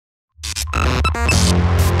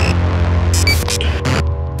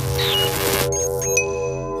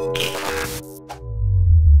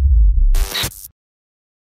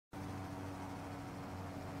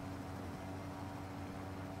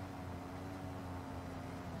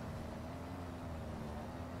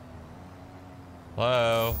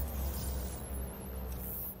Hello?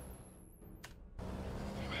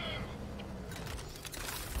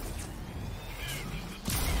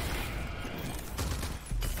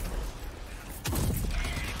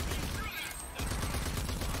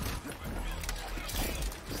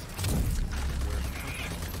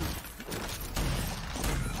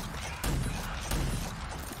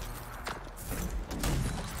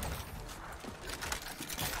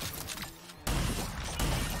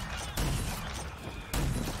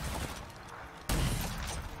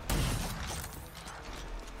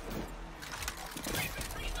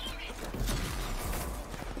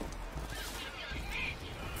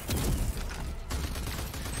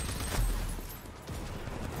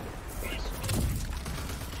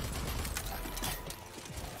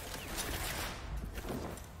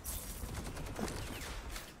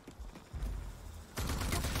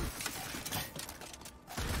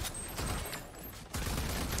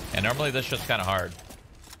 And normally this shit's kind of hard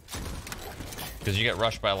because you get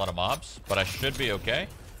rushed by a lot of mobs, but I should be okay.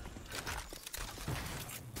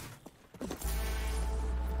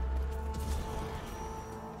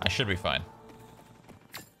 I should be fine.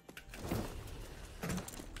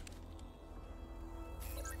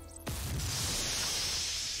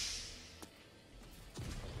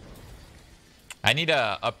 I need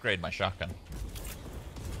to upgrade my shotgun.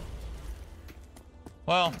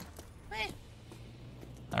 Well,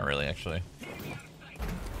 not really, actually.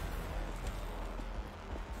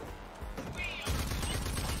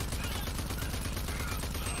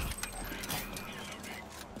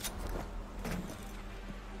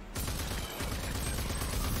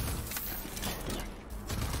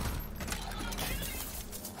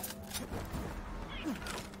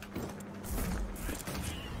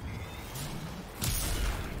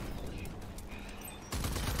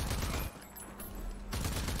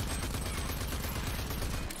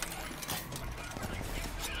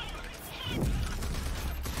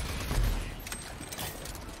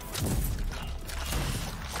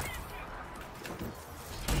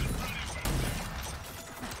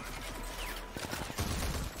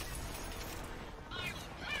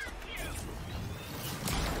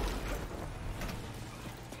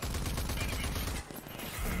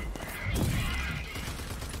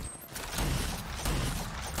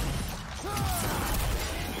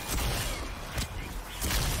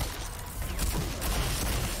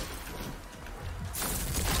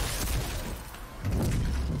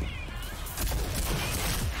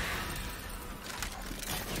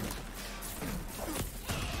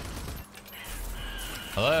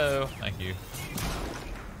 Hello, thank you.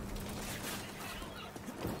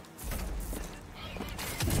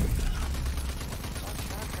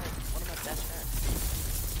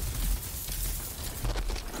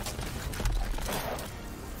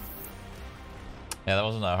 Yeah, that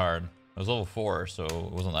wasn't that hard. It was level 4, so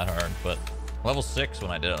it wasn't that hard, but level 6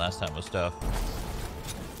 when I did it last time was tough.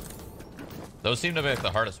 Those seem to be like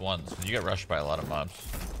the hardest ones, because you get rushed by a lot of mobs.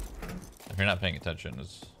 If you're not paying attention, it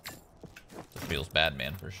feels bad,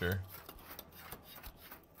 man, for sure.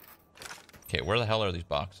 Okay, where the hell are these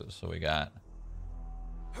boxes? So we got...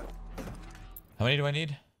 How many do I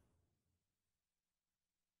need?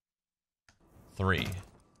 3.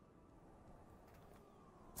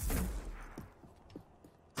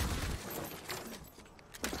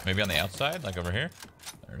 Maybe on the outside, like over here.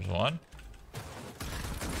 There's 1.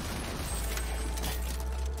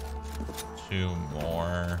 2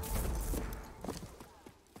 more.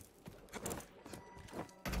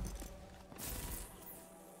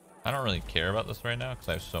 I don't really care about this right now because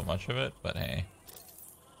I have so much of it, but hey,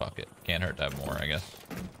 fuck it. Can't hurt to have more, I guess.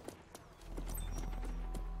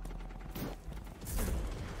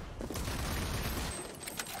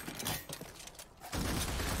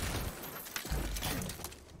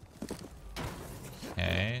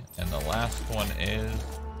 Okay, and the last one is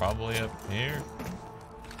probably up here.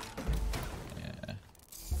 Yeah.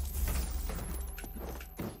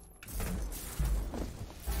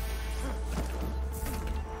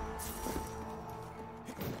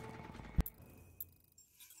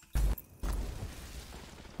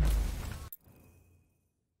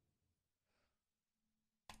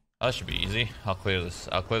 Oh, that should be easy. I'll clear this.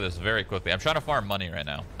 I'll clear this very quickly. I'm trying to farm money right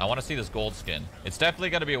now. I want to see this gold skin. It's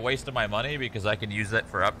definitely going to be a waste of my money because I can use it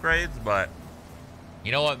for upgrades, but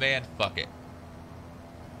you know what, man? Fuck it.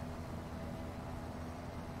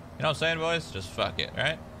 You know what I'm saying, boys? Just fuck it,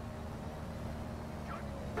 right?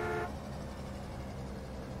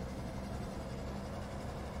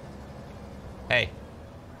 Hey.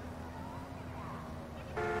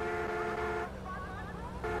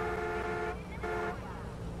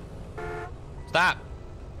 Stop.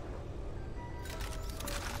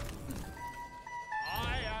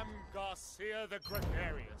 Fear the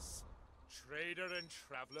gregarious, trader and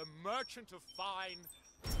traveler, merchant of fine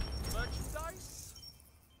merchandise.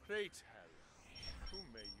 Pray tell, who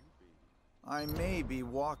may you be? I may be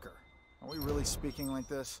Walker. Are we really speaking like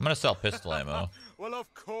this? I'm gonna sell pistol ammo. Well,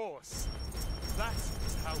 of course. That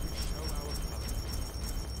is how we show our power.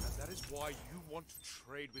 And that is why you want to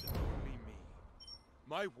trade with only me.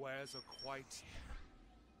 My wares are quite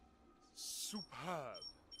superb.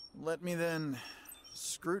 Let me then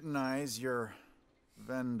scrutinize your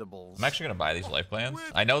vendables. I'm actually gonna buy these life plans.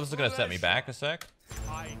 I know this is gonna set me back a sec,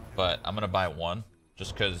 but I'm gonna buy one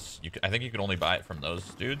just because I think you can only buy it from those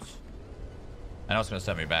dudes. I know it's gonna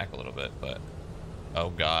set me back a little bit, but oh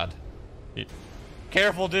god,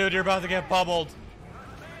 careful, dude! You're about to get pummeled.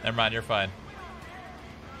 Never mind, you're fine.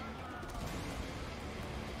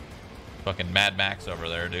 Fucking Mad Max over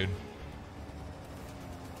there, dude.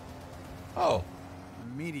 Oh,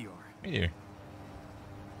 A meteor. meteor.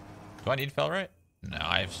 Do I need Felrite? No,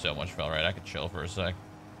 I have so much Felrite. I could chill for a sec.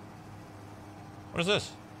 What is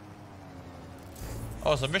this?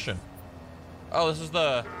 Oh, it's a mission. Oh, this is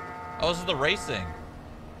the racing.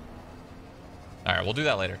 All right, we'll do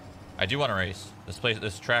that later. I do want to race.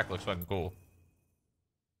 This track looks fucking cool.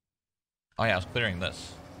 Oh yeah, I was clearing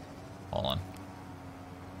this. Hold on.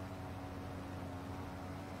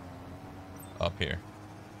 Up here.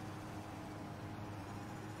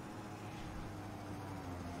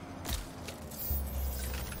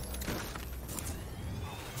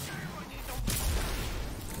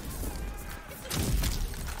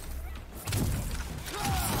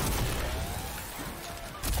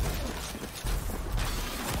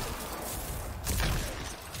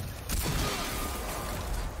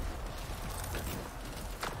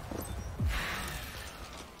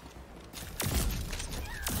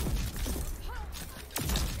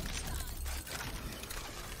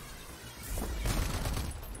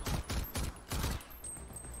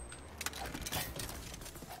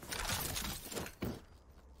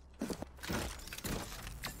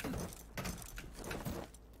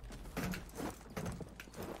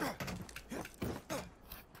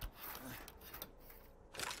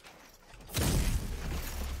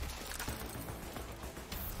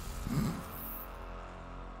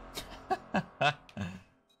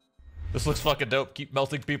 This looks fucking dope. Keep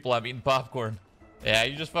melting people. I'm eating popcorn. Yeah,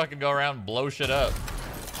 you just fucking go around and blow shit up.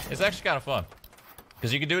 It's actually kind of fun.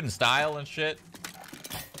 Because you can do it in style and shit.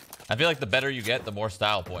 I feel like the better you get, the more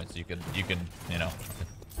style points you can, you know,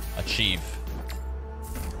 achieve.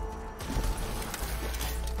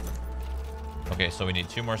 Okay, so we need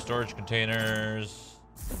 2 more storage containers.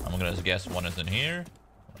 I'm gonna guess one is in here.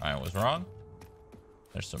 I was wrong.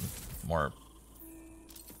 There's some more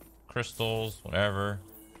crystals, whatever.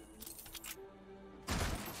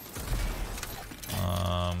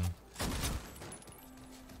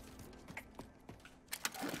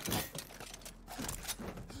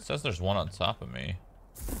 It says there's one on top of me.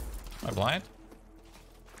 Am I blind?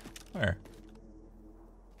 Where?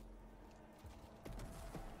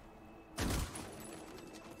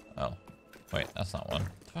 Oh, wait, that's not one.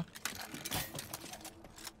 Fuck.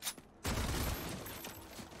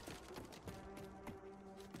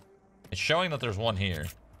 It's showing that there's one here.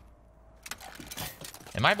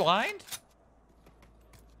 Am I blind?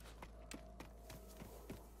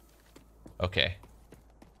 Okay.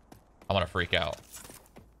 I'm gonna freak out.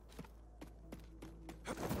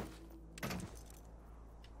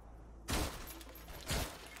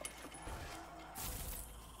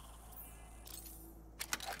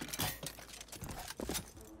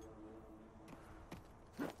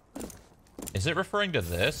 Is it referring to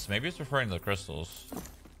this? Maybe it's referring to the crystals.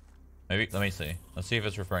 Maybe, let me see. Let's see if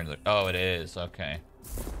it's referring to the... Oh, it is. Okay.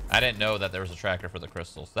 I didn't know that there was a tracker for the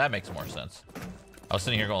crystals. That makes more sense. I was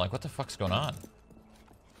sitting here going like, what the fuck's going on?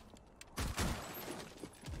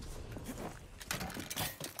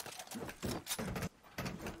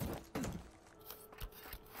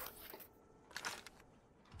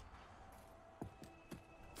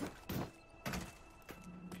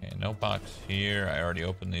 Okay, no box here. I already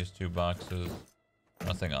opened these 2 boxes.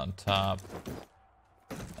 Nothing on top.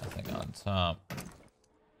 Nothing on top.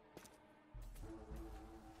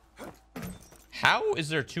 How is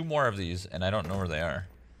there 2 more of these and I don't know where they are?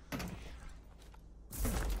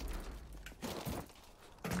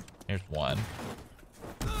 Here's one.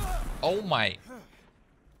 Oh my.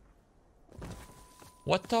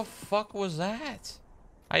 What the fuck was that?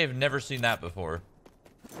 I have never seen that before.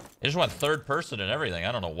 It just went 3rd person and everything.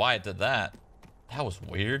 I don't know why it did that. That was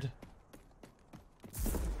weird.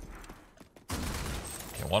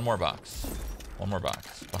 Okay, one more box. One more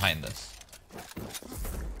box behind this.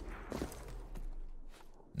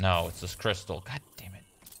 No, it's this crystal. God damn it.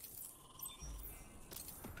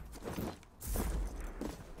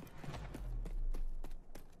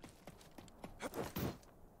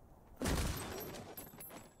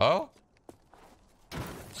 Oh?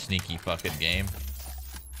 Sneaky fucking game.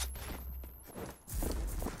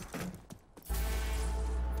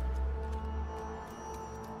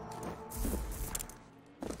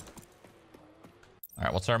 All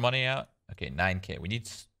right, what's our money out? Okay, 9K. We need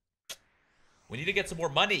to get some more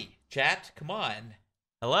money, chat. Come on.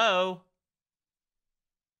 Hello?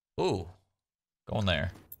 Ooh. Go in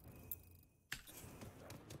there.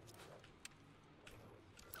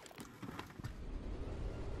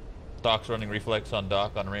 Doc's running reflex on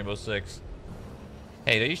Doc on Rainbow Six.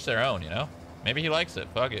 Hey, they each their own, you know? Maybe he likes it.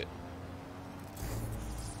 Fuck it.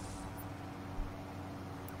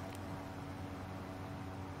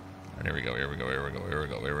 Right, here we go, here we go, here we go, here we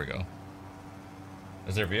go, here we go.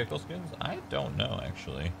 Is there vehicle skins? I don't know,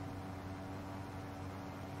 actually.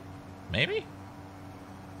 Maybe?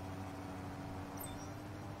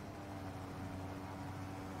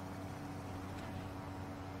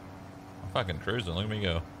 I'm fucking cruising. Look at me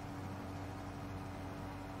go.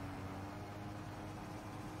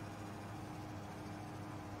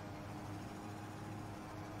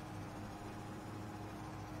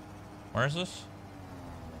 Where is this?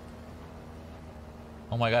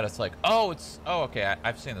 Oh my god, it's like, oh, it's, oh, okay,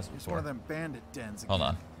 I've seen this before. It's one of them bandit dens again. Hold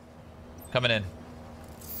on. Coming in.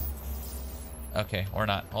 Okay, or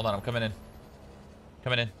not. Hold on, I'm coming in.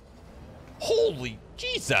 Coming in. Holy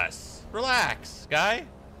Jesus! Relax, guy.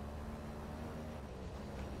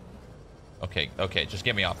 Okay, okay, just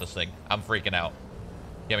get me off this thing. I'm freaking out.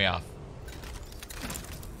 Get me off.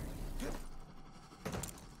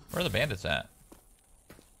 Where are the bandits at?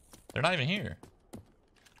 They're not even here.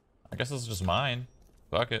 I guess this is just mine.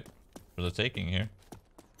 Fuck it. For the taking here.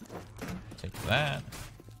 Take that.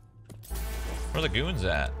 Where are the goons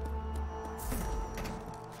at?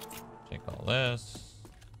 Take all this.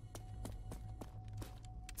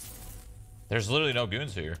 There's literally no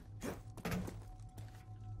goons here.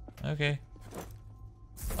 Okay.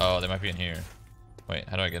 Oh, they might be in here. Wait,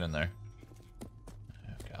 how do I get in there?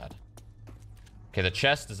 Oh, God. Okay, the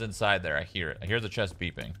chest is inside there. I hear it. I hear the chest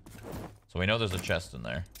beeping. So we know there's a chest in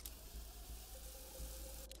there.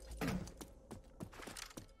 I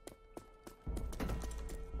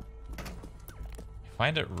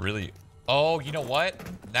find it really... Oh, you know what?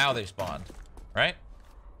 Now they spawned. Right?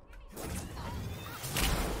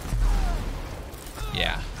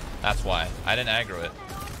 Yeah, that's why. I didn't aggro it.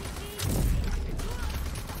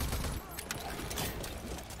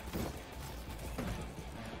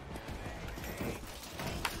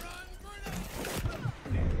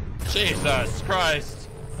 Jesus Christ.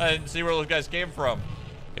 I didn't see where those guys came from.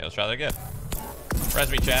 Okay, let's try that again. Res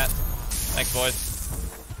me, chat. Thanks, boys.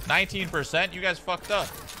 19%? You guys fucked up.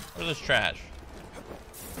 Where's this trash?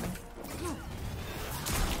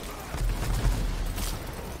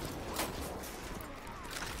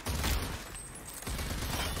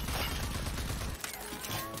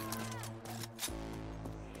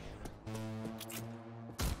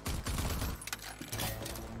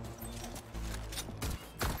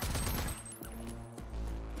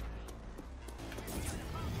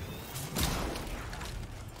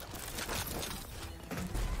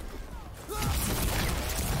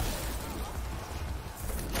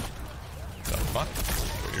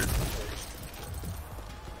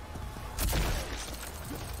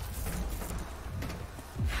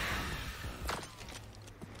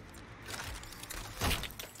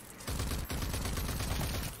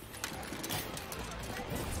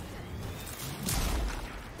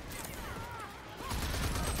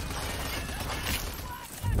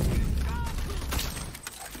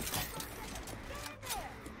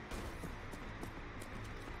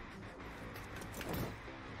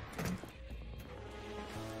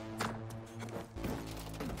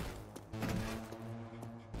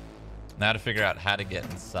 Now to figure out how to get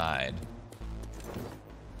inside.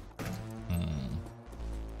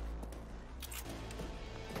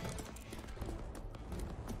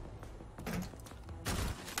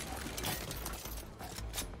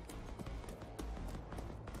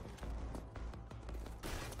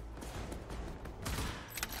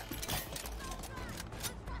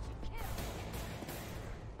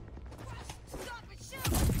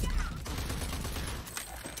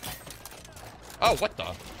 Oh, what the?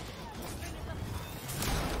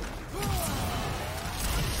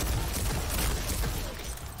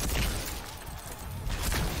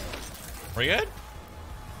 We good?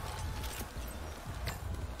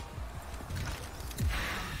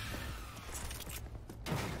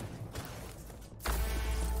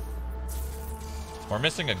 We're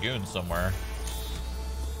missing a goon somewhere.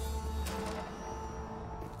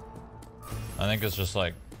 I think it's just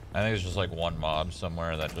like one mob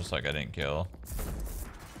somewhere that just like I didn't kill.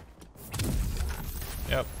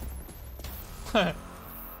 Yep.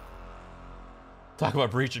 Talk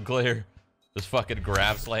about breach and clear. Just fucking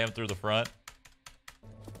grab slam through the front.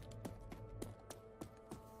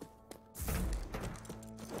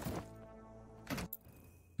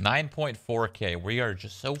 $9.4K. We are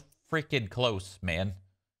just so freaking close, man.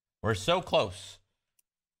 We're so close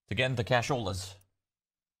to getting the casholas.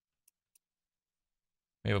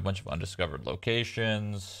 We have a bunch of undiscovered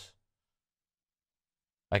locations.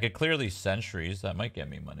 I could clear these sentries. That might get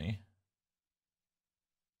me money.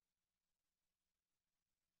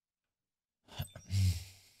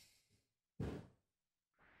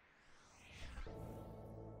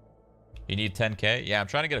 You need 10K? Yeah, I'm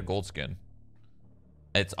trying to get a gold skin.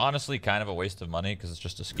 It's honestly kind of a waste of money because it's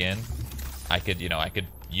just a skin. I could, you know, I could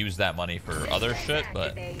use that money for other shit,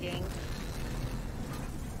 but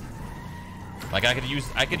like I could use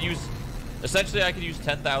essentially I could use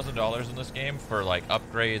 $10,000 in this game for like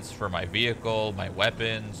upgrades for my vehicle, my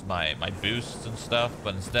weapons, my boosts and stuff,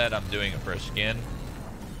 but instead I'm doing it for a skin.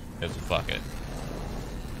 Because fuck it.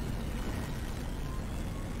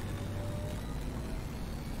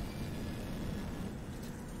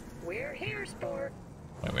 We're here, sport.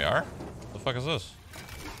 Wait, we are? What the fuck is this?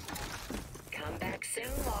 Come back soon,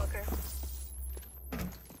 Walker.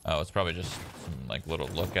 Oh, it's probably just some like little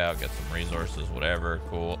lookout, get some resources, whatever.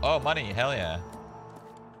 Cool. Oh, money, hell yeah.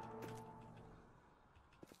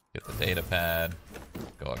 Get the data pad.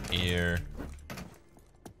 Go up here.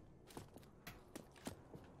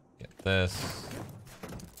 Get this.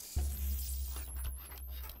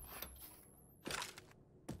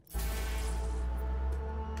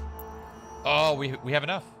 Oh, we have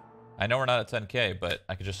enough. I know we're not at 10K, but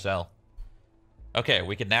I could just sell. Okay,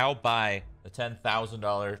 we can now buy the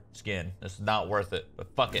 $10,000 skin. It's not worth it, but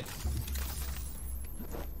fuck it.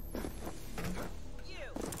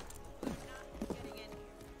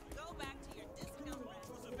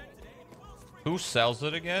 Who sells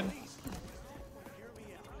it again?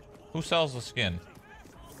 Who sells the skin?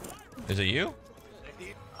 Is it you?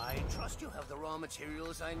 I trust you have the raw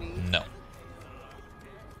materials I need. No.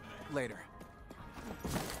 Later.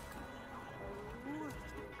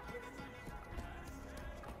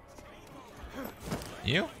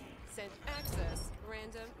 You? Sent access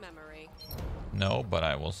random memory. No, but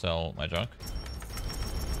I will sell my junk.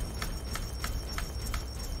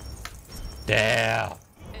 Damn.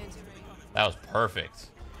 Entering. That was perfect.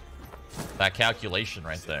 That calculation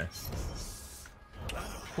right there.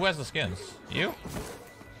 Who has the skins? You?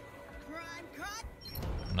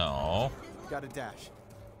 No. Got a dash.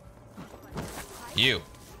 You.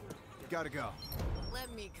 Gotta go.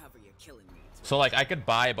 Let me cover your killing me. So like I could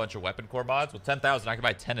buy a bunch of weapon core mods with 10,000. I could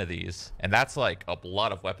buy 10 of these, and that's like a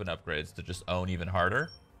lot of weapon upgrades to just own even harder.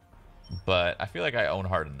 But I feel like I own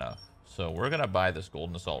hard enough, so we're gonna buy this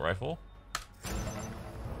golden assault rifle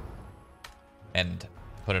and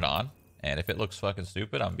put it on. And if it looks fucking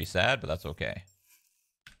stupid, I'm gonna be sad, but that's okay.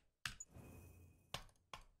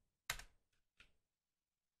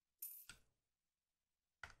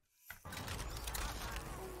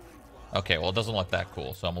 Okay, well, it doesn't look that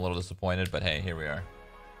cool, so I'm a little disappointed, but hey, here we are.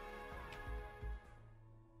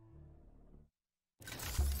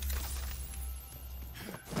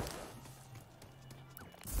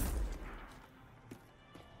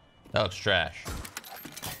 That looks trash.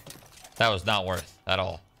 That was not worth at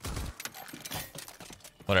all.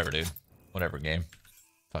 Whatever, dude. Whatever, game.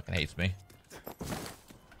 Fucking hates me.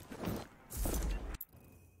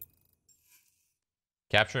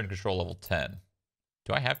 Capture and control level 10.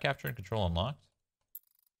 Do I have capture and control unlocked?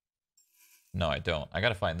 No, I don't. I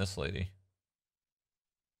gotta find this lady.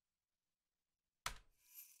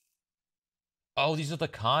 Oh, these are the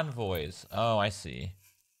convoys. Oh, I see.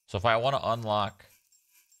 So if I want to unlock...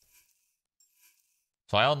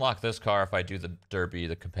 So I unlock this car if I do the derby,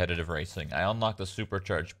 the competitive racing. I unlock the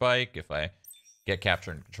supercharged bike if I get capture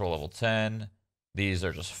and control level 10. These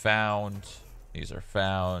are just found. These are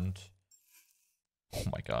found. Oh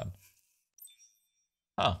my god.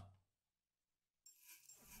 Huh.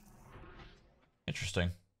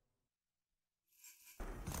 Interesting.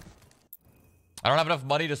 I don't have enough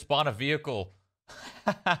money to spawn a vehicle.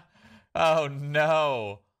 Oh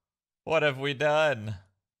no. What have we done?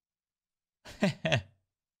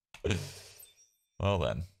 Well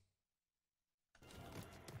then.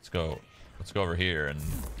 Let's go over here and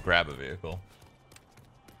grab a vehicle.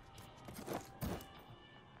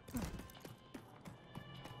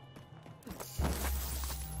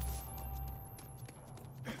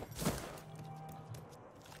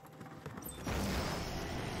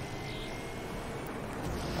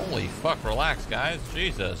 Holy fuck, relax, guys.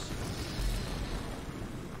 Jesus.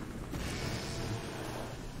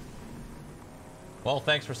 Well,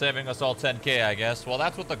 thanks for saving us all 10k, I guess. Well,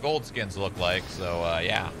 that's what the gold skins look like, so,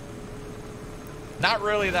 yeah. Not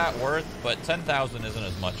really that worth, but 10,000 isn't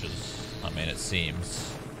as much as, I mean, it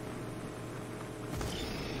seems.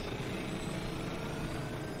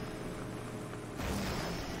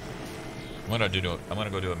 I'm gonna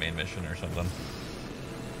go do a main mission or something.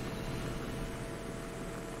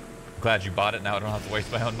 Glad you bought it, now I don't have to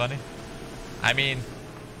waste my own money. I mean,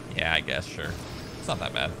 yeah, I guess, sure. It's not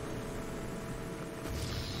that bad.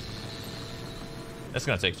 It's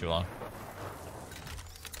gonna take too long.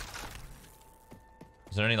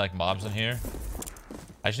 Is there any like mobs in here?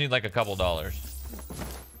 I just need like a couple dollars.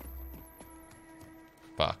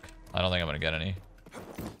 Fuck. I don't think I'm gonna get any.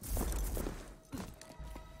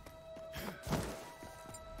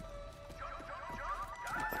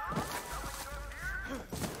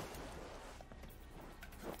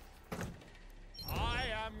 I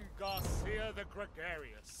am Garcia the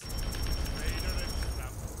Gregarious, trader and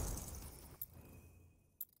traveler.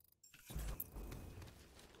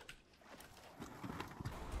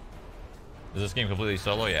 Is this game completely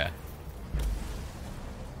solo? Yeah.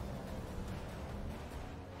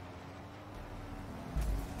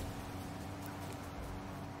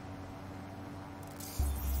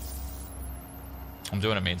 I'm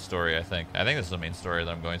doing a main story, I think. I think this is the main story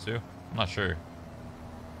that I'm going to. I'm not sure.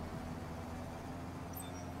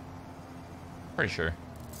 Pretty sure.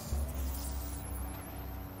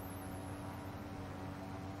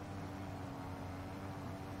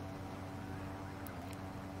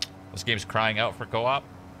 This game's crying out for co-op.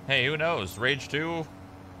 Hey, who knows? Rage 2,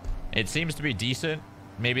 it seems to be decent.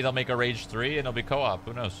 Maybe they'll make a Rage 3 and it'll be co-op.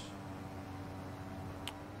 Who knows?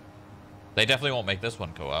 They definitely won't make this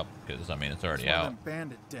one co-op because, I mean, it's already out.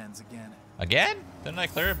 Bandit dens again. Again? Didn't I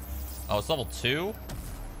clear it? Oh, it's level 2?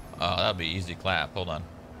 Oh, that'll be easy clap. Hold on.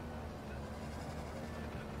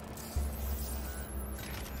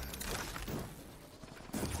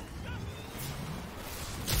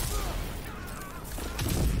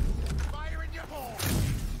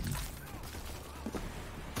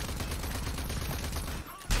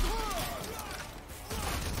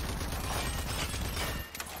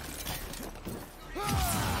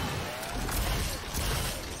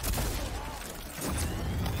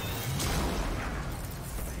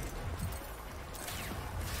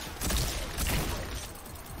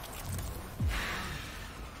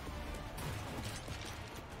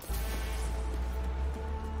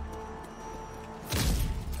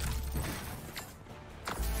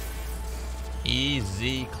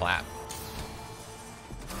 Easy clap.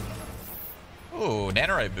 Ooh,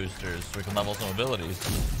 nanorite boosters. We can level some abilities.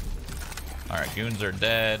 Alright, goons are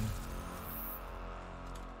dead.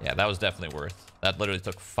 Yeah, that was definitely worth. That literally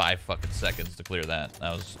took 5 fucking seconds to clear that.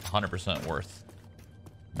 That was 100% worth.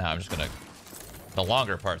 Now I'm just gonna... The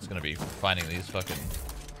longer part's gonna be finding these fucking...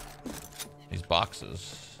 These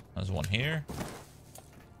boxes. There's one here.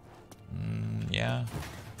 Yeah.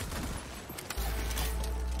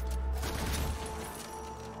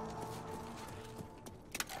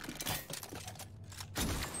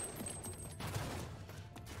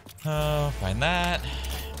 Oh, find that.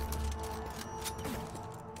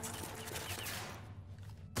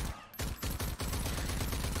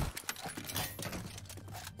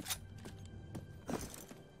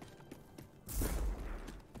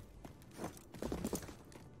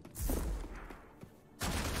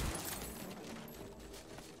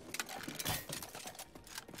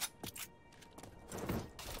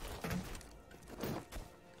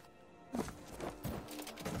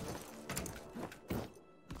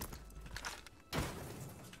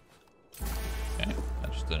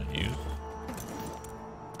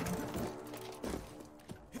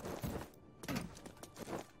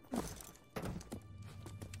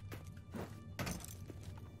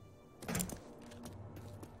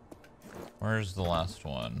 Where's the last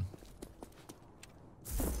one?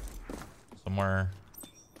 Somewhere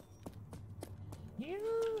here?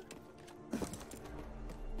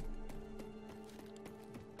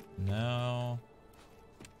 No.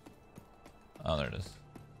 Oh, there it is.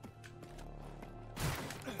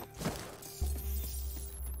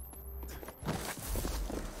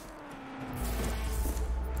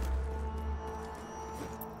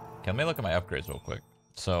 Okay, let me look at my upgrades real quick.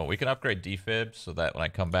 So we can upgrade defib so that when I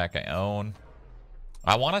come back I own.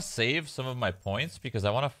 I want to save some of my points because I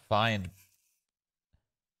want to find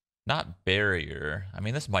not barrier. I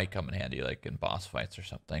mean, this might come in handy like in boss fights or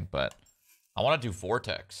something, but I want to do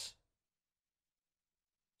vortex.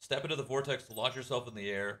 Step into the vortex to launch yourself in the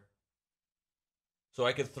air. So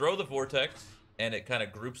I could throw the vortex and it kind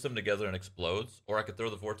of groups them together and explodes, or I could throw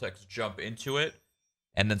the vortex, jump into it,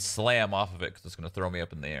 and then slam off of it because it's going to throw me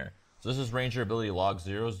up in the air. So this is Ranger ability log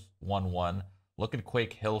 011. Look at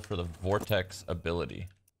Quake Hill for the Vortex ability.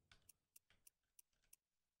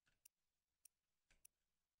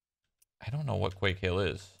 I don't know what Quake Hill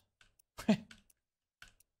is.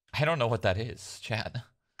 I don't know what that is, chat.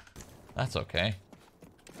 That's okay.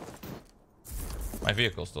 My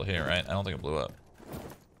vehicle's still here, right? I don't think it blew up.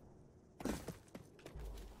 The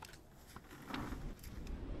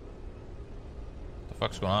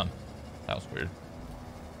fuck's going on? That was weird.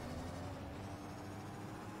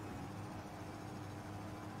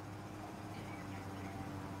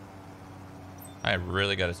 I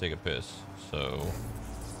really gotta take a piss, so...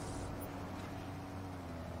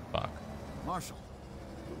 Fuck. Marshall,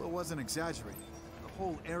 Willow wasn't exaggerating. The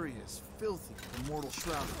whole area is filthy with the mortal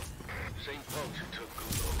Shroud. Same folks who took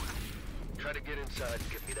Gulo. Try to get inside and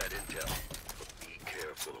get me that intel. But be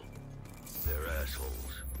careful. They're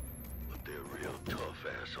assholes. But they're real tough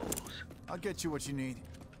assholes. I'll get you what you need.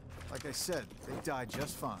 Like I said, they died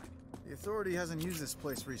just fine. The Authority hasn't used this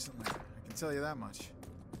place recently. I can tell you that much.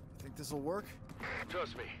 Think this'll work?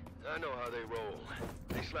 Trust me, I know how they roll.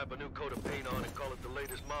 They slap a new coat of paint on and call it the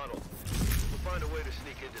latest model. We'll find a way to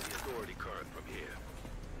sneak into the Authority current from here.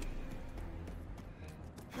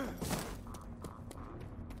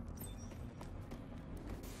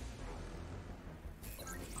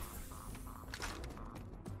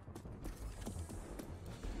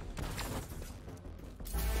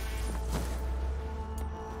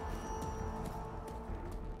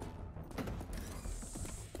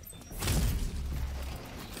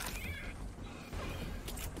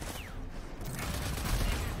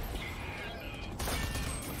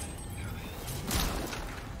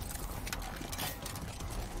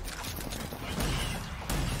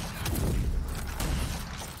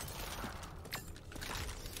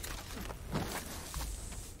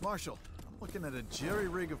 Marshall, I'm looking at a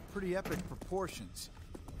jerry-rig of pretty epic proportions.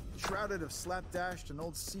 Shrouded have slapdashed an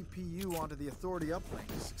old CPU onto the Authority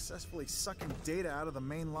uplink, successfully sucking data out of the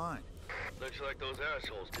main line. Looks like those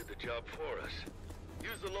assholes did the job for us.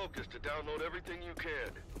 Use the Locust to download everything you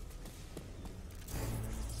can.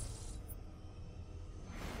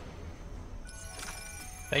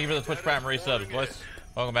 Thank you for the Twitch Prime resubs, boys.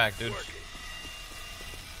 Welcome back, dude.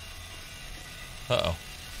 Uh-oh.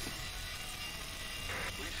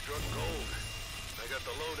 We struck gold. I got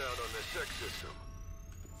the lowdown on the sex system.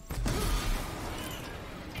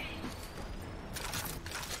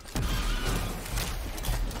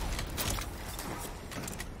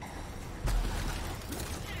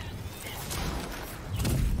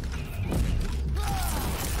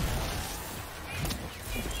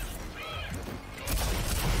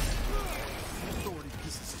 Authority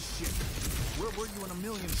pieces of shit. Where were you when a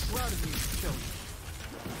million shrouded me to kill you?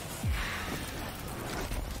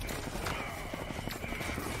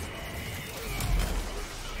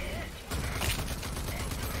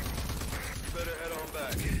 Better head on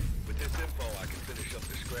back. With this info, I can finish up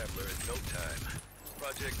the Scrambler in no time.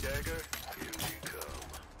 Project Dagger, here we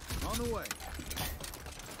come. On the way.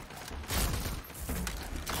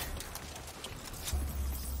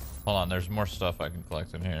 Hold on, there's more stuff I can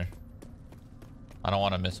collect in here. I don't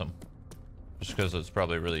want to miss them. Just because it's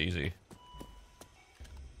probably really easy.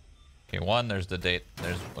 Okay, one, there's the date.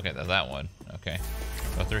 There's, okay, there's that one. Okay.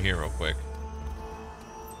 Go through here real quick.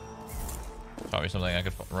 Probably something I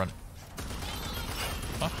could run.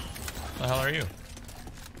 Huh? What the hell are you?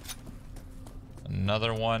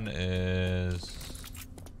 Another one is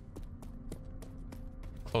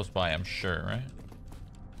close by, I'm sure, right?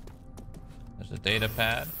 There's a data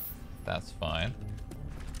pad. That's fine.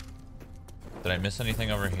 Did I miss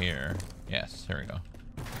anything over here? Yes, here we go.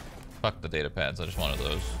 Fuck the data pads, I just wanted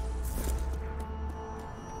those.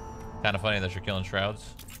 Kind of funny that you're killing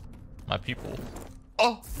Shrouds. My people.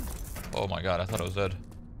 Oh! Oh my god, I thought it was dead.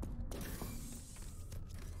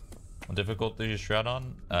 What difficulty is Shroud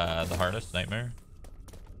on? The hardest, Nightmare?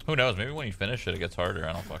 Who knows, maybe when you finish it, it gets harder.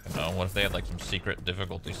 I don't fucking know. What if they had like some secret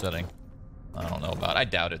difficulty setting? I don't know about it. I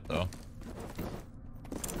doubt it though.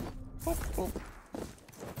 Boop, boop.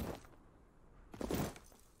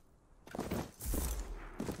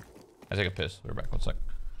 I take a piss. We're back. 1 sec.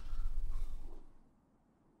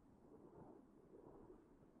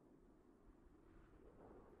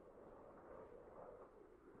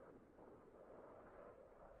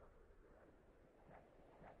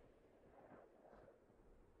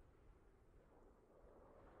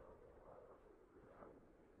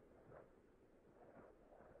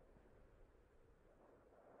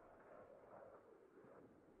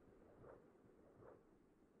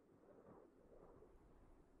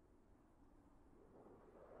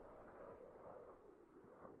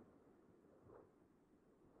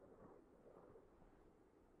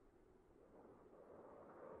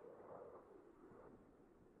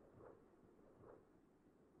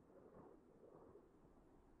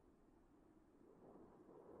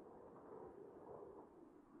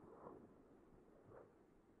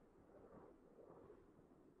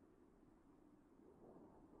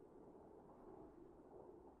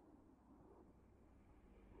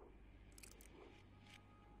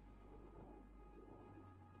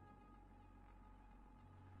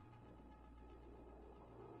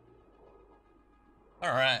 All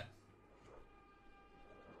right.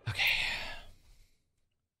 Okay.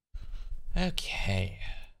 Okay.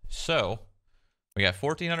 So, we got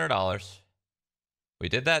 $1,400. We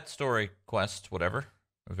did that story quest, whatever.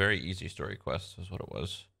 A very easy story quest is what it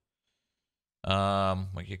was.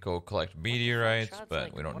 We could go collect meteorites, but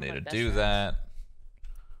like we don't one of need my to best do friends. that.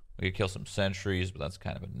 We could kill some sentries, but that's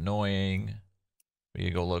kind of annoying. We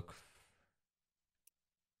could go look.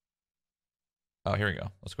 Oh, here we go.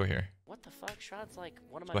 Let's go here. What the fuck? Shroud's like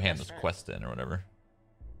one of my Let's go hand best this friends. quest in or whatever.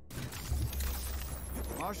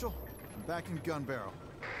 Marshal, I'm back in gun barrel.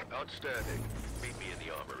 Outstanding. Meet me in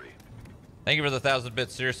the armory. Thank you for the 1,000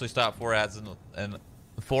 bits. Seriously, stop 4 ads and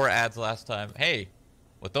 4 ads last time. Hey,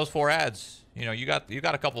 with those 4 ads, you know, you got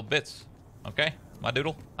a couple bits. Okay, my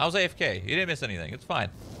doodle. I was AFK. You didn't miss anything. It's fine.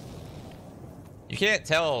 You can't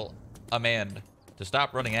tell a man to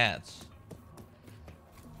stop running ads.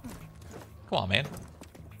 Come on, man.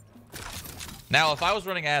 Now, if I was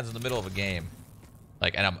running ads in the middle of a game,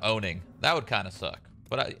 like, and I'm owning, that would kind of suck.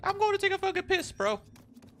 But I'm going to take a fucking piss, bro.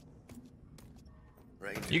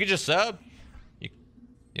 Ranger. You can just sub.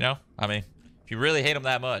 You know, I mean, if you really hate them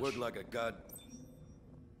that much. Word like a god.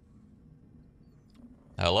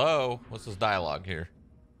 Hello? What's this dialogue here?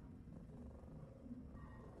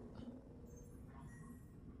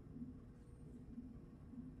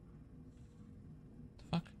 The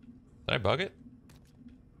fuck? Did I bug it?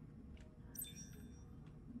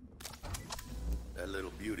 That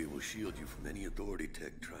little beauty will shield you from any authority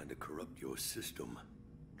tech trying to corrupt your system.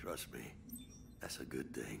 Trust me, that's a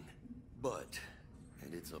good thing. But,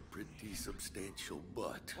 and it's a pretty substantial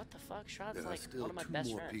but, What the fuck? Shroud's there are like still one of my 2 best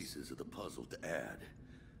more friends. pieces of the puzzle to add.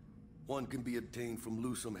 One can be obtained from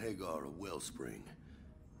Lusum Hagar of Wellspring,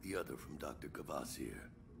 the other from Dr. Kvassir.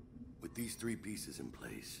 With these 3 pieces in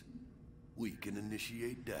place, we can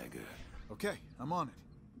initiate Dagger. Okay, I'm on it.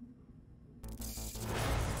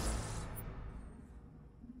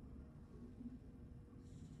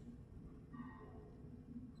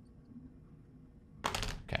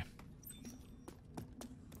 Okay.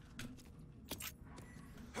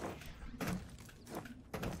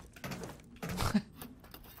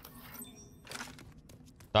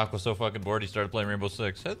 Doc was so fucking bored he started playing Rainbow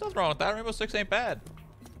Six. There's nothing wrong with that. Rainbow Six ain't bad.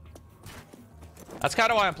 That's kind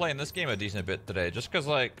of why I'm playing this game a decent bit today. Just because,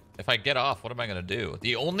 like, if I get off, what am I going to do?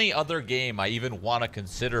 The only other game I even want to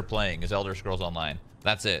consider playing is Elder Scrolls Online.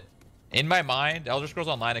 That's it. In my mind, Elder Scrolls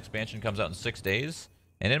Online expansion comes out in 6 days.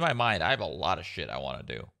 And in my mind, I have a lot of shit I want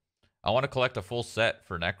to do. I want to collect a full set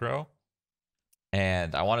for Necro.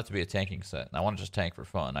 And I want it to be a tanking set. And I want to just tank for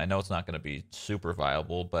fun. I know it's not going to be super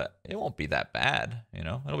viable, but it won't be that bad. You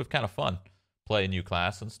know, it'll be kind of fun. Play a new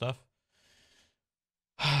class and stuff.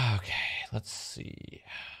 Okay, let's see.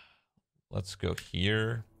 Let's go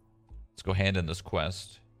here. Let's go hand in this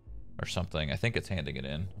quest or something. I think it's handing it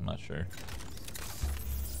in. I'm not sure.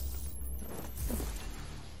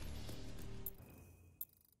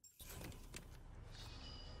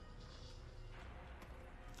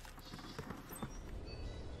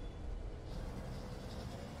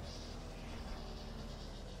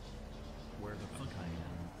 Where the fuck I am?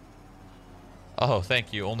 Oh,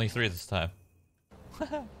 thank you. Only 3 this time.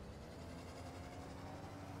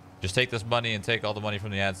 Just take this money and take all the money from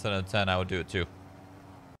the ads. 10 out of 10, I would do it too.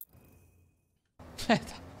 Thank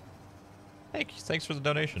you. Thanks for the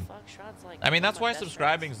donation. Fuck, Shroud's like I mean, one of that's my why best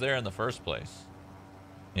subscribing's there in the first place.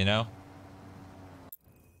 You know?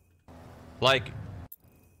 Like,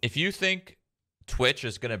 if you think Twitch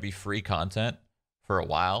is going to be free content for a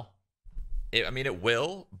while, I mean, it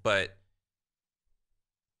will, but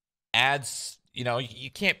ads, you know, you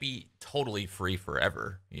can't be totally free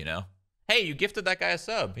forever, you know? Hey, you gifted that guy a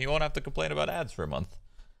sub. He won't have to complain about ads for a month.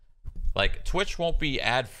 Like, Twitch won't be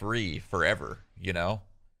ad-free forever, you know?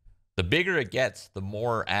 The bigger it gets, the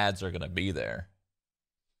more ads are going to be there.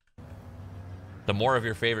 The more of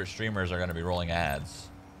your favorite streamers are going to be rolling ads.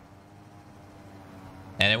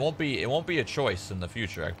 And it won't be a choice in the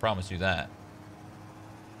future, I promise you that.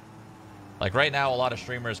 Like right now, a lot of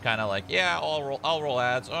streamers kind of like, yeah, I'll roll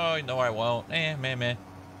ads. Oh, no, I won't. Meh.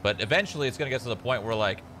 But eventually it's going to get to the point where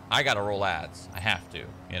like, I got to roll ads. I have to,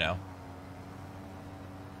 you know?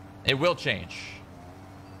 It will change.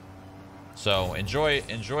 So enjoy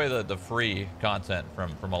the free content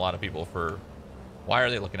from a lot of people for... Why are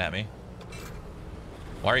they looking at me?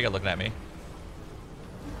 Why are you guys looking at me?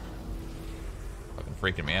 Fucking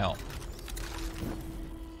freaking me out.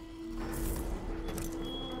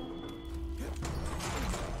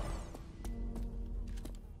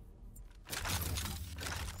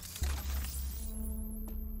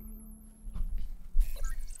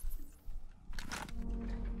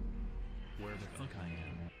 Where the fuck I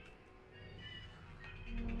am?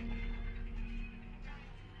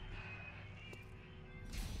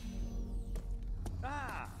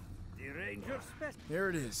 Here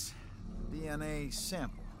it is. DNA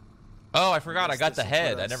sample. Oh, I forgot. I got the This'll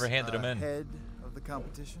head. put I never us handed him in. Ahead of the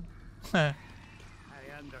competition. I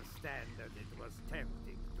understand that it was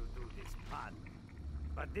tempting to do this pun,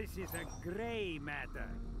 but this is a gray matter.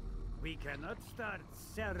 We cannot start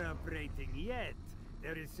celebrating yet.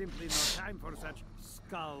 There is simply no time for such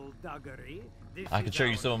skullduggery. I can show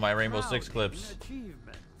you some of my Rainbow Six clips.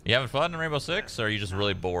 Achievement. You having fun in Rainbow Six, or are you just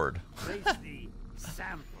really bored? Place the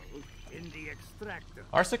sample in the extractor.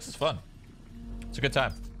 R6 is fun. It's a good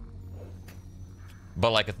time. But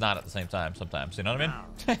like it's not at the same time sometimes, you know what I mean? Now,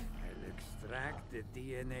 I'll extract the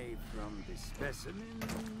DNA from the specimen.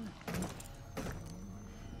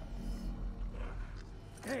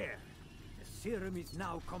 There. The serum is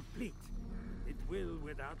now complete. It will,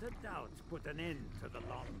 without a doubt, put an end to the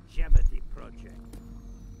longevity project.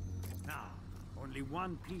 Now, only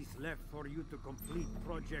one piece left for you to complete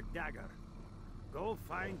Project Dagger. Go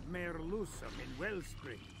find Mayor Lusum in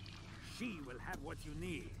Wellspring. She will have what you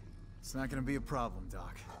need. It's not gonna be a problem,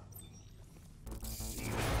 Doc. See you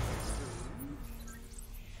soon.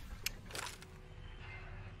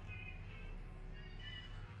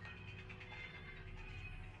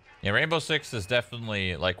 Yeah, Rainbow Six is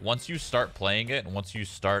definitely, like, once you start playing it and once you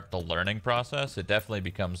start the learning process, it definitely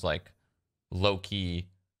becomes, like, low-key.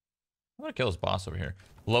 I'm gonna kill this boss over here.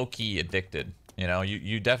 Low-key addicted. You know,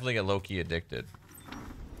 you definitely get low-key addicted.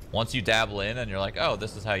 Once you dabble in and you're like, oh,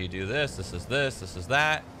 this is how you do this, this is this, this is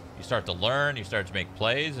that. You start to learn, you start to make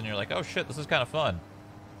plays, and you're like, oh shit, this is kind of fun.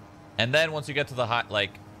 And then once you get to the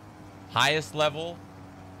highest level,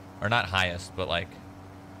 or not highest, but like,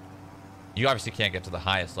 you obviously can't get to the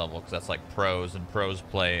highest level because that's like pros, and pros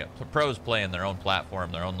play in their own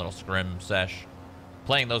platform, their own little scrim sesh.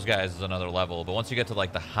 Playing those guys is another level, but once you get to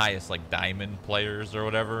like the highest, like diamond players or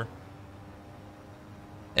whatever,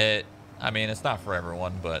 I mean, it's not for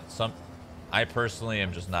everyone, but I personally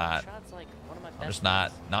am just not. Shroud's like one of my I'm best just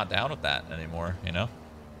not down with that anymore, you know?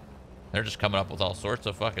 They're just coming up with all sorts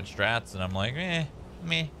of fucking strats, and I'm like, me.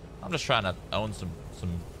 I'm just trying to own some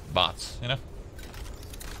bots, you know? What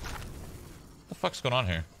the fuck's going on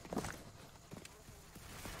here?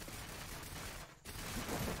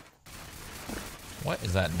 What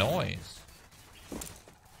is that noise?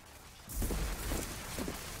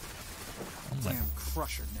 Oh my. Damn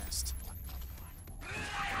crusher nest.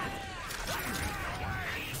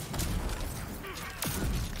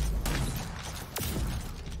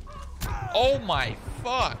 Oh my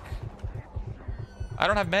fuck! I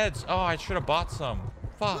don't have meds. Oh, I should have bought some.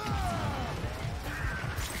 Fuck.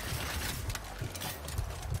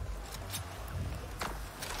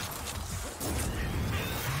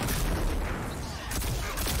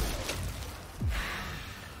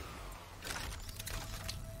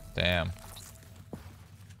 Damn.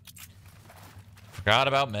 Forgot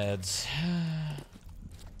about meds.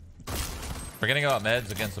 Forgetting about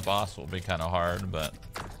meds against the boss will be kind of hard, but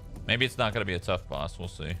maybe it's not going to be a tough boss. We'll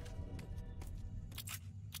see.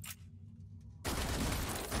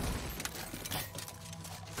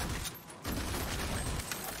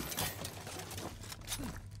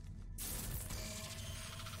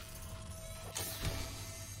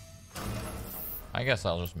 I guess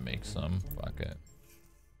I'll just make some. Fuck it.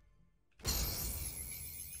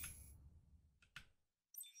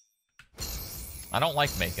 I don't like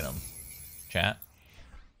making them, chat.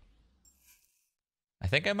 I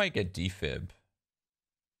think I might get defib.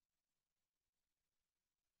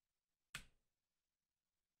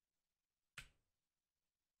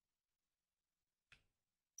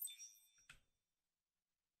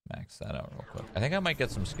 Max that out real quick. I think I might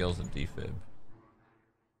get some skills in defib.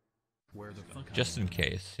 Just in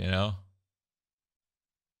case, you know?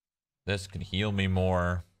 This can heal me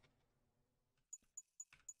more.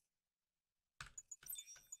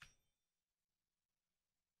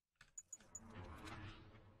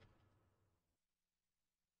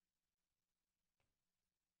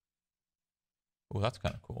 Oh, that's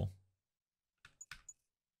kind of cool.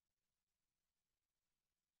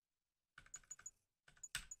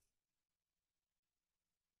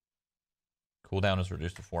 Cooldown is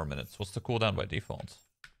reduced to 4 minutes. What's the cooldown by default?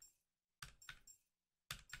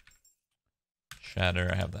 Shatter,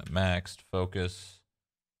 I have that maxed. Focus.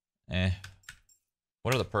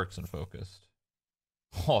 What are the perks in focused?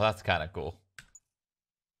 Oh, that's kind of cool.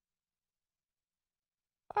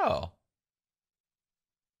 Oh.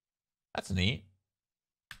 That's neat.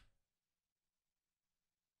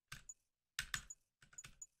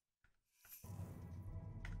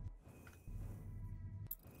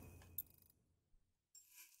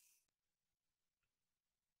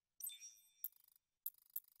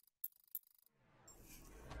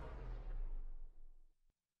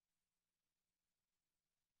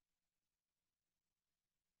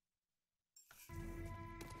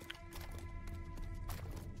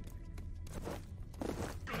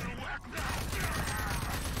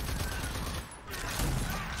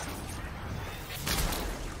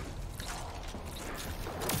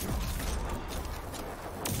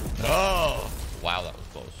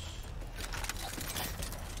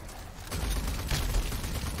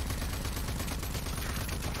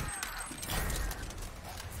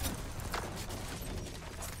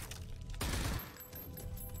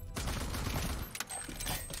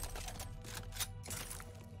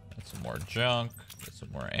 junk. Get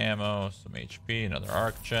some more ammo, some HP, another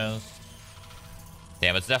arc chest.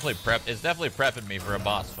 Damn, it's definitely prepping me for a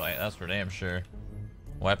boss fight. That's for damn sure.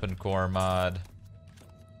 Weapon core mod.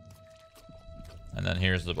 And then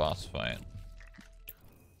here's the boss fight.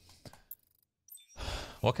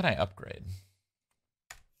 What can I upgrade?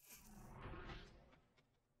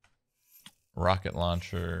 Rocket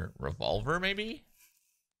launcher, revolver maybe?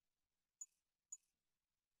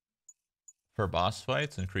 For boss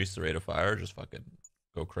fights, increase the rate of fire, just fucking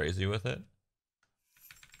go crazy with it.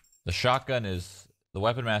 The shotgun is, the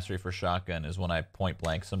weapon mastery for shotgun is when I point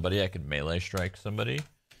blank somebody, I can melee strike somebody.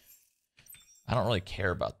 I don't really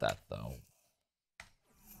care about that though.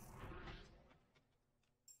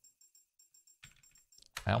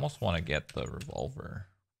 I almost want to get the revolver.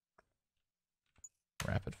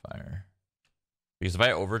 Rapid fire. Because if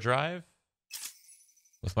I overdrive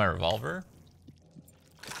with my revolver,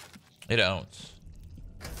 it owns.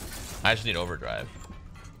 I just need overdrive.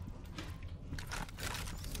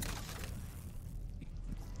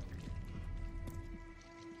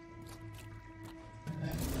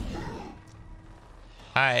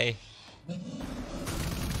 Hi.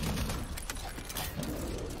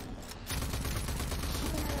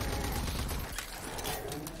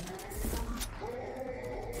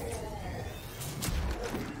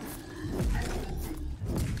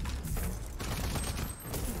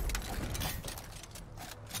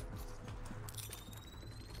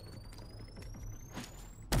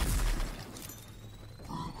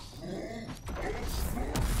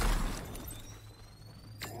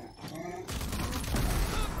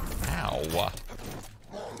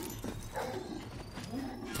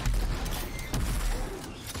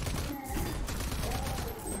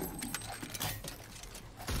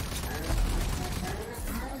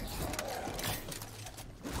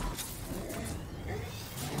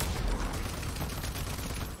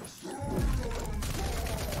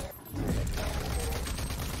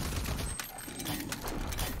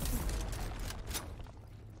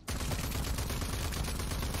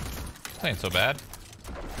 This ain't so bad.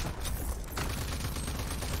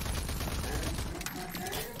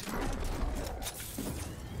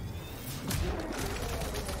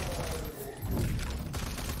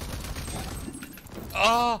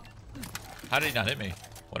 Oh! How did he not hit me?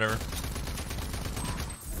 Whatever.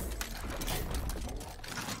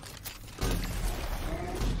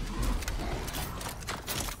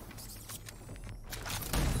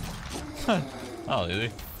 Oh, did he?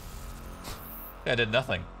 Yeah, I did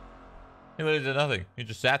nothing. He literally did nothing. He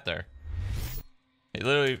just sat there. He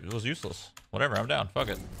literally was useless. Whatever, I'm down. Fuck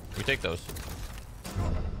it. We take those.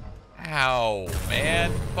 Ow,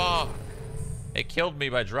 man. Fuck. It killed me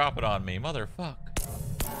by dropping on me. Motherfuck.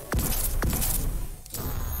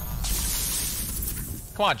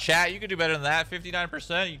 Come on, chat. You can do better than that.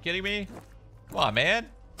 59%? Are you kidding me? Come on, man.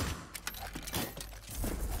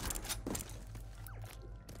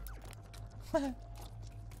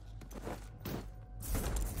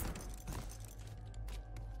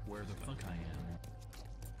 Where the fuck I am.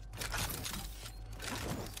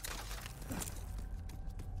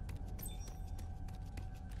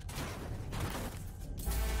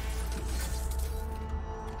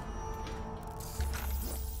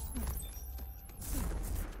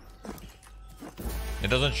 It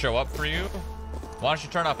doesn't show up for you? Why don't you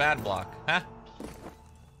turn off ad block, huh?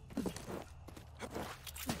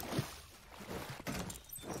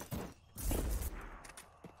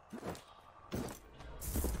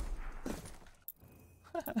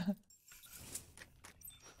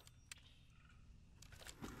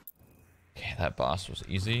 Okay, that boss was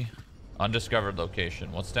easy. Undiscovered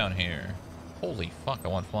location. What's down here? Holy fuck, I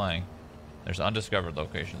went flying. There's undiscovered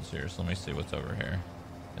locations here, so let me see what's over here.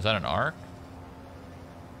 Is that an arc?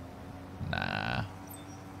 Nah.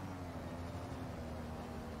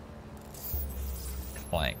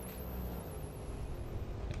 Plank.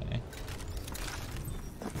 Okay.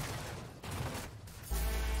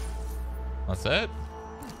 That's it?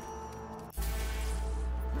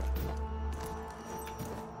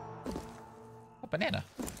 A banana.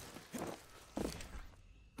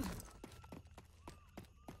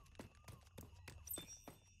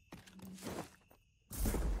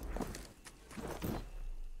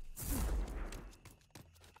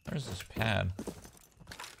 Where's this pad?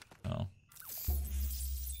 Oh.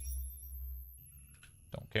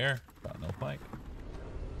 Don't care. Got no plank.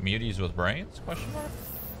 Muties with brains? Question mark?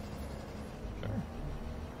 Sure.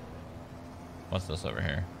 What's this over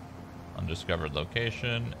here? Undiscovered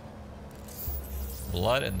location.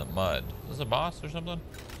 Blood in the mud. Is this a boss or something?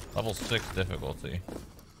 Level 6 difficulty.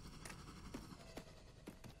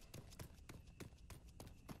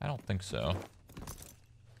 I don't think so.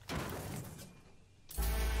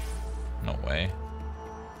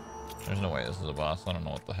 There's no way this is a boss. I don't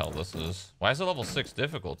know what the hell this is. Why is it level 6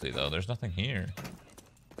 difficulty, though? There's nothing here.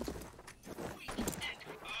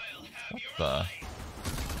 What the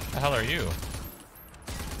hell are you?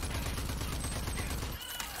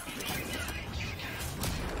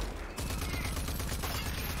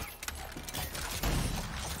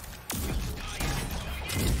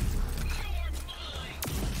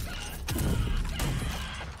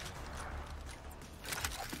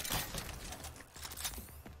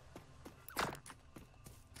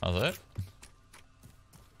 How's it?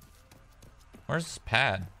 Where's this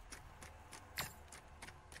pad?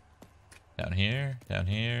 Down here, down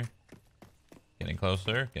here. Getting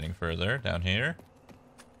closer, getting further, down here.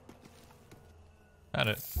 Got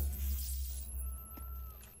it.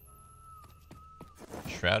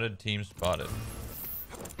 Shrouded team spotted.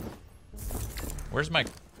 Where's my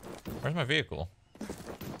vehicle?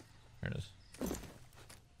 There it is. This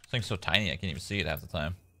thing's so tiny I can't even see it half the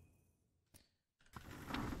time.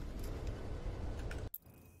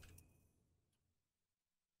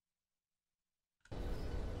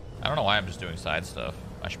 I don't know why I'm just doing side stuff.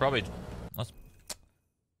 I should probably let's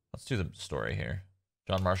do the story here.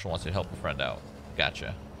 John Marshall wants you to help a friend out.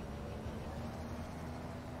 Gotcha.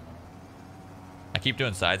 I keep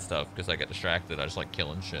doing side stuff because I get distracted. I just like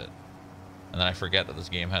killing shit. And then I forget that this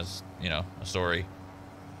game has, you know, a story.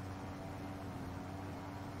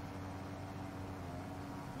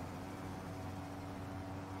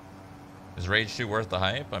 Is Rage 2 worth the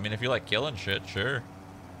hype? I mean, if you like killing shit, sure.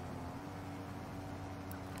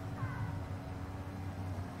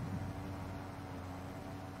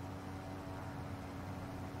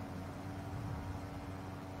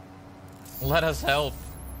 Let us help.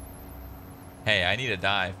 Hey, I need to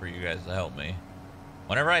die for you guys to help me.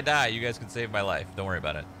 Whenever I die, you guys can save my life. Don't worry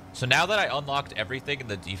about it. So now that I unlocked everything in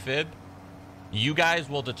the defib, you guys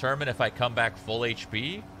will determine if I come back full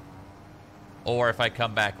HP or if I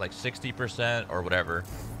come back like 60% or whatever.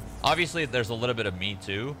 Obviously, there's a little bit of me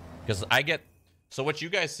too, because I get... So what you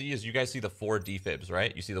guys see is you guys see the 4 defibs,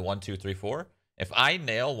 right? You see the 1, 2, 3, 4. If I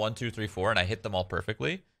nail 1, 2, 3, 4 and I hit them all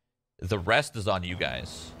perfectly, the rest is on you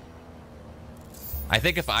guys. I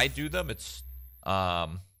think if I do them, it's I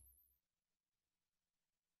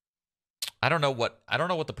don't know what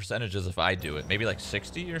the percentage is if I do it. Maybe like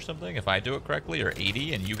 60 or something if I do it correctly, or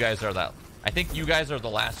 80, and you guys are that. I think you guys are the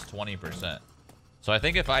last 20%. So I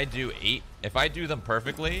think if I do them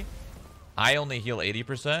perfectly, I only heal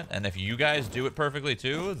 80%, and if you guys do it perfectly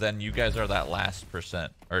too, then you guys are that last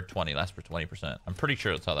percent, or 20, last for 20%. I'm pretty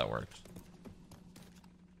sure that's how that works.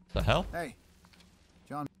 The hell? Hey,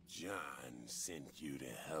 John sent you to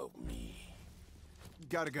help me.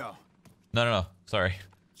 Gotta go. No. Sorry.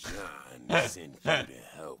 John sent you to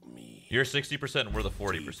help me. You're 60% and we're the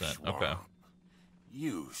 40%. Okay.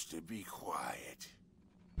 Used to be quiet.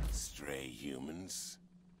 Stray humans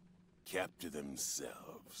kept to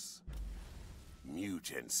themselves.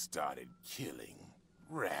 Mutants started killing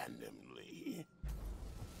randomly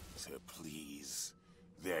to please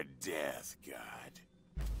their death god.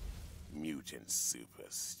 Mutant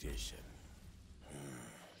superstition.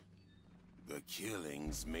 The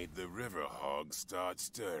killings made the river hogs start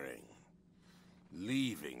stirring,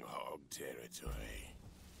 leaving hog territory,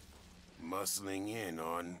 muscling in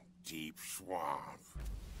on deep swamp.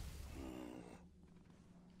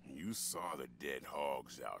 You saw the dead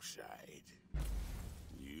hogs outside.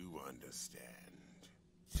 You understand.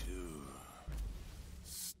 To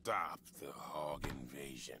stop the hog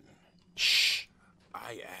invasion. Shh.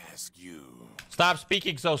 I ask you. Stop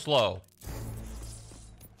speaking so slow.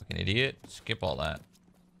 Fucking idiot. Skip all that.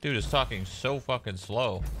 Dude is talking so fucking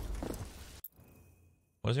slow.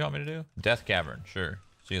 What does he want me to do? Death Cavern. Sure.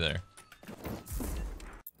 See you there.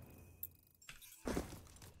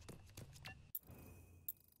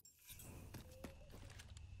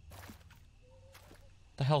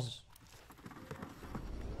 The hell's...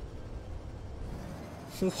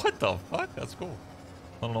 What the fuck? That's cool.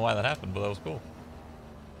 I don't know why that happened, but that was cool.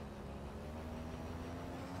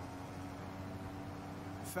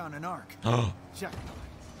 Found an arc. Oh. Check.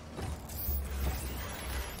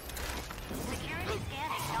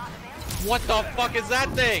 What the fuck is that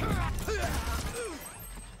thing?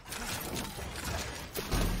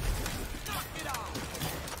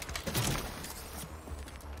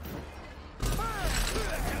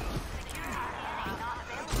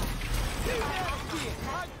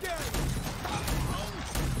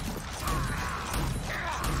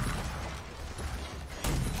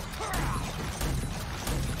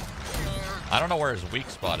 I don't know where his weak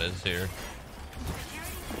spot is here.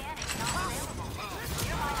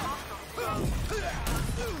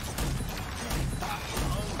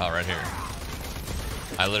 Oh, right here.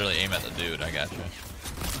 I literally aim at the dude. I got you.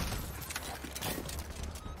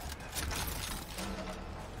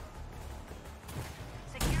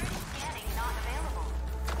 Security scanning not available.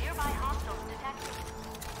 Nearby hostiles detected.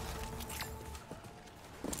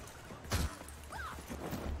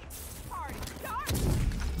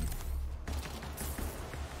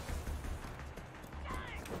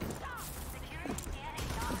 Security scanning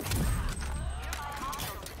not available. Nearby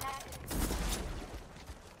hostiles detected.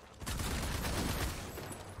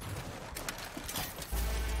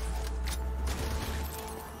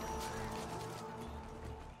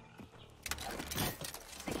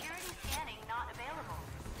 Security scanning not available.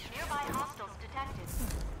 Nearby hostiles detected.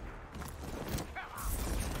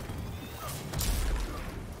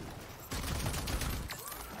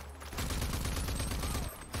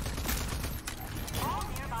 All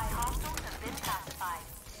nearby hostiles have been pacified.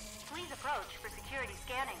 Please approach for security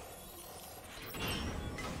scanning.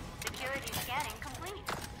 Security scanning complete.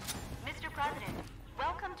 Mr. President,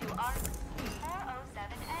 welcome to ARC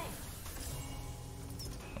 407A.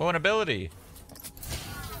 Oh, an ability.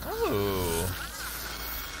 Ooh.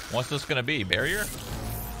 What's this gonna be? Barrier?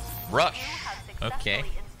 Rush. You have Okay.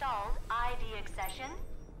 successfully installed ID accession,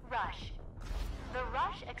 Rush. The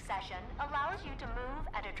Rush accession allows you to move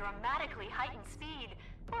at a dramatically heightened speed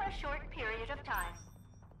for a short period of time.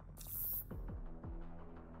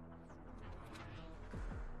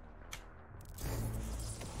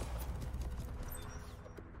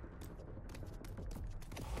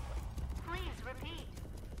 Please repeat.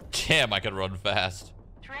 Damn, I could run fast.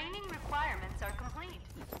 Training requirements are complete.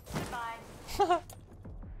 Goodbye.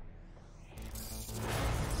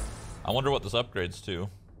 I wonder what this upgrades to.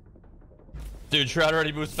 Dude, Shroud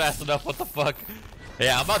already moves fast enough. What the fuck?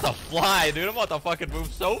 Yeah, I'm about to fly, dude. I'm about to fucking move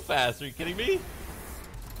so fast. Are you kidding me?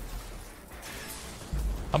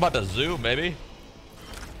 I'm about to zoom, baby.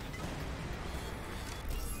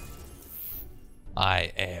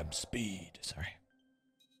 I am speed. Sorry.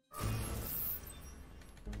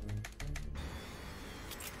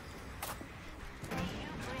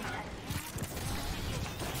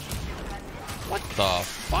 What the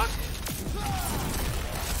fuck?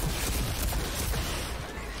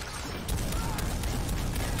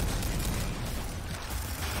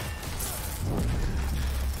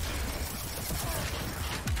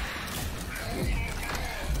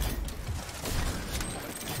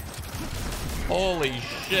 Holy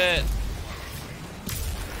shit.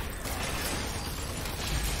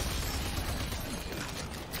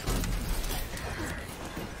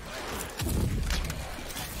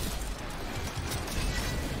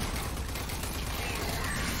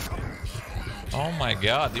 Oh my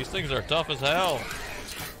god, these things are tough as hell.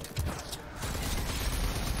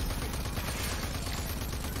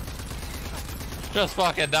 Just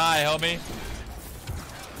fucking die, homie.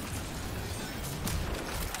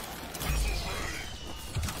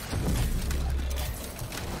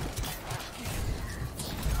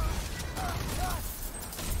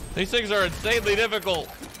 These things are insanely difficult.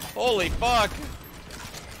 Holy fuck.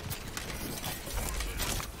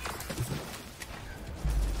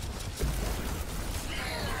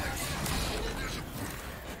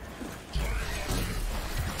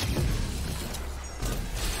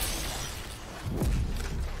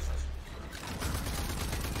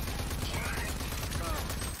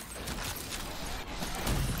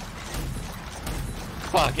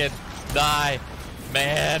 Fucking die,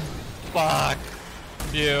 man. Fuck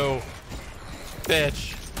you,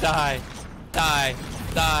 bitch. Die, die,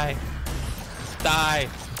 die, die,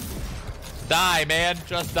 die, man.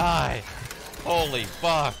 Just die. Holy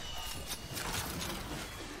fuck.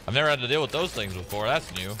 I've never had to deal with those things before.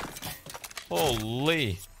 That's new.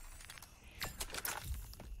 Holy.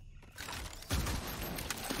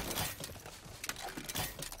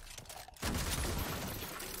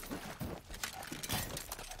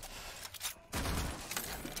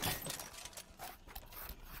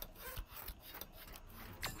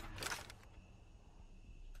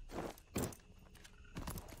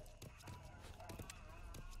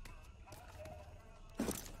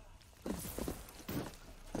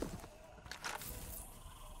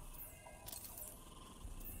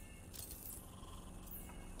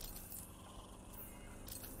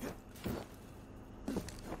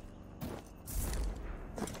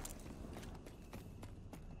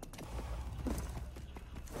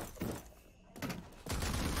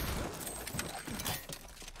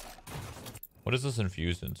 What is this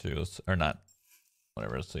infused into? Or not.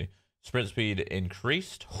 Whatever, let's see. Sprint speed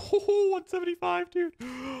increased. Oh, 175, dude.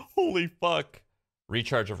 Holy fuck.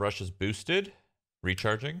 Recharge of rush is boosted.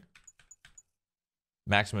 Recharging.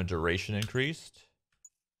 Maximum duration increased.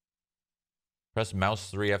 Press mouse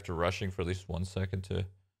 3 after rushing for at least 1 second to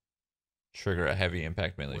trigger a heavy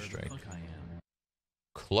impact melee strike.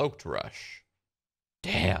 Cloaked rush.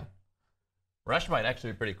 Damn. Rush might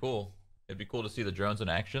actually be pretty cool. It'd be cool to see the drones in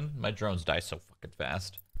action. My drones die so fucking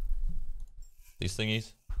fast. These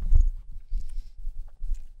thingies.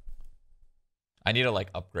 I need to like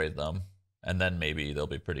upgrade them, and then maybe they'll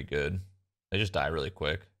be pretty good. They just die really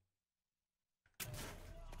quick.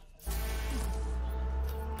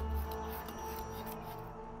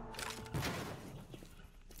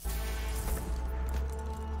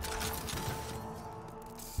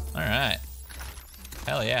 All right.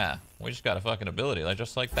 Hell yeah. We just got a fucking ability, like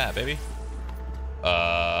just like that, baby.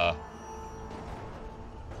 Yeah,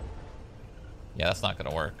 that's not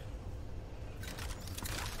gonna work.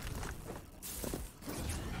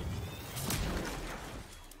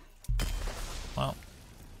 Well,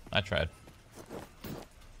 I tried.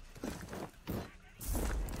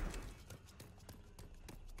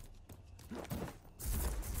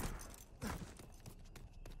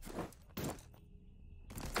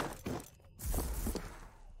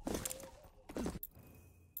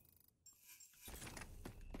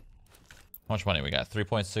 How much money we got?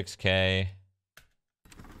 3.6k.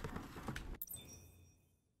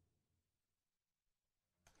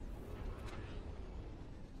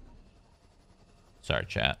 Sorry,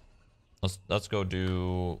 chat. Let's go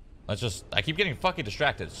do. I keep getting fucking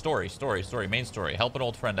distracted. Story, main story. Help an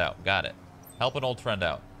old friend out. Got it. Help an old friend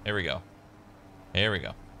out. Here we go. Here we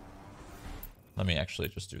go. Let me actually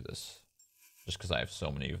just do this. Just because I have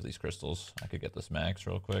so many of these crystals, I could get this max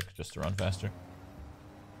real quick just to run faster.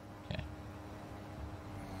 Okay.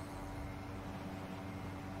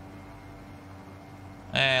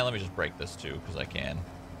 Let me just break this too, because I can.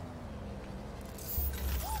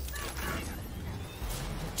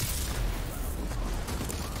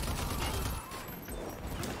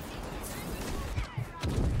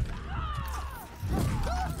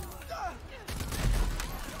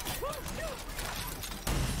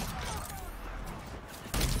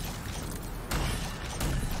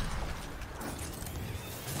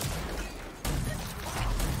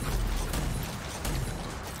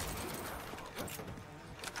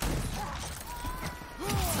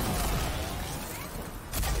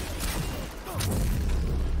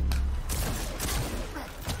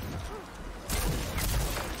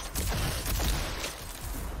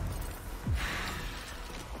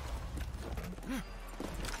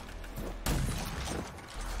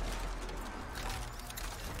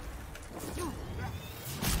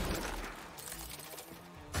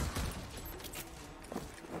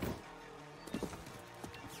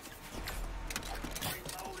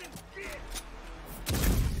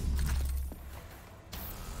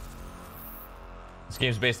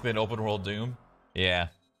 Game's basically an open world Doom. Yeah.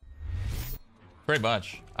 Pretty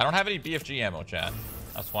much. I don't have any BFG ammo, chat.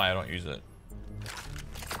 That's why I don't use it.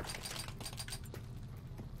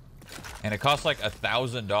 And it costs like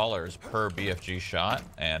 $1,000 per BFG shot,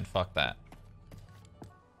 and fuck that.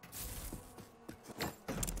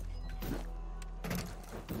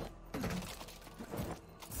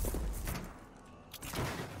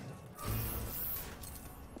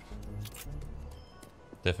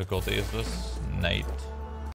 Difficulty is this? Night.